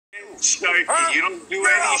Sharky, you don't do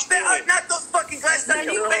any shit. Not those fucking guys. Not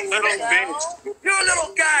you, You're a little bitch. You're a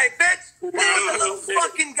little guy, bitch. You're a little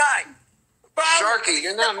fucking guy. Bro, Sharky,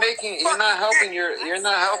 you're not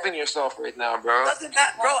helping yourself right now, bro. Doesn't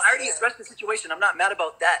matter, bro. I already expressed the situation. I'm not mad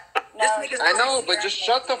about that. I know, but just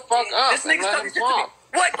shut the fuck up and let him talk.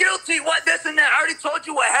 What guilty? What this and that? I already told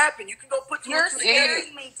you what happened. You can go put two and two together.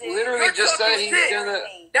 He literally just said he's gonna.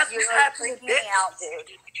 That's what's happening, bitch.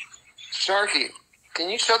 Sharky, can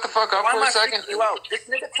you shut the fuck up for a second? You out? This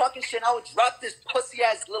nigga talking shit. I would drop this pussy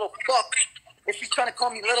ass little fuck if he's trying to call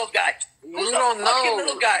me little guy. You don't know,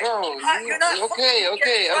 little guy? bro. You're not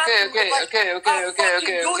Okay. I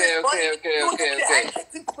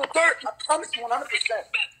promise you 100%.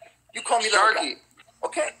 You call me little guy.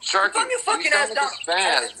 Okay? Sharky, calm your fucking ass down.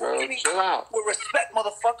 Fast, bro. Chill out. With respect,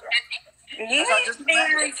 motherfucker. You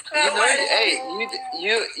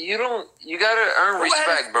gotta earn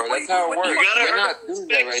respect, bro. That's how it works. You're not doing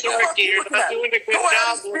that right now. Sharky, you're not doing a good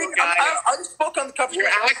job, little guy. I just spoke on the cover. You're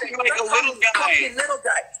acting like a little guy.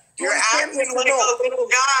 You're acting like a little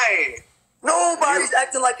guy. Nobody's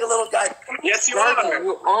acting like a little guy. Yes, you are.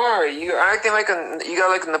 You are. You're acting like you got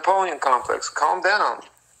like a Napoleon complex. Calm down.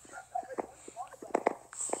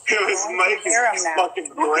 His mic is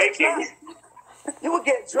fucking breaking. You would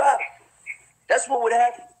get dropped. That's what would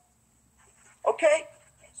happen. Okay?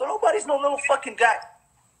 So nobody's no little fucking guy.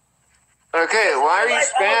 Okay, why are you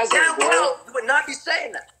spazzing, bro? You would not be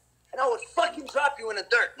saying that. And I would fucking drop you in the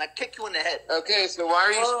dirt and I'd kick you in the head. Okay, so why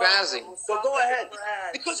are you spazzing? So go ahead.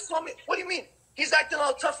 Because call me, what do you mean? He's acting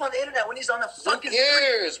all tough on the internet when he's on the fucking Who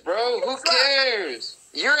cares, bro? Who cares?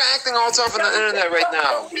 You're acting all tough on the internet right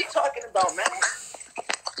now. What are you talking about, man?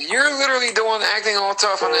 You're literally the one acting all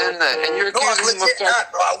tough on the internet, and you're accusing him of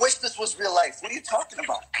talking. Bro, I wish this was real life. What are you talking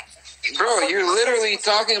about? Bro, you're literally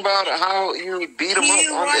talking about how you beat him up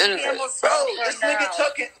on the internet. Bro, this nigga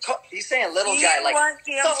he's saying little guy, like,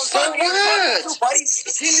 so what? So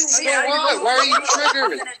what? Why are you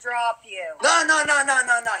triggered? No.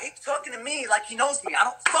 He's talking to me like he knows me. I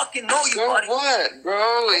don't fucking know you, buddy. So what,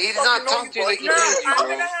 bro? He's not talking to you like he knows you,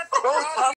 bro. Bro,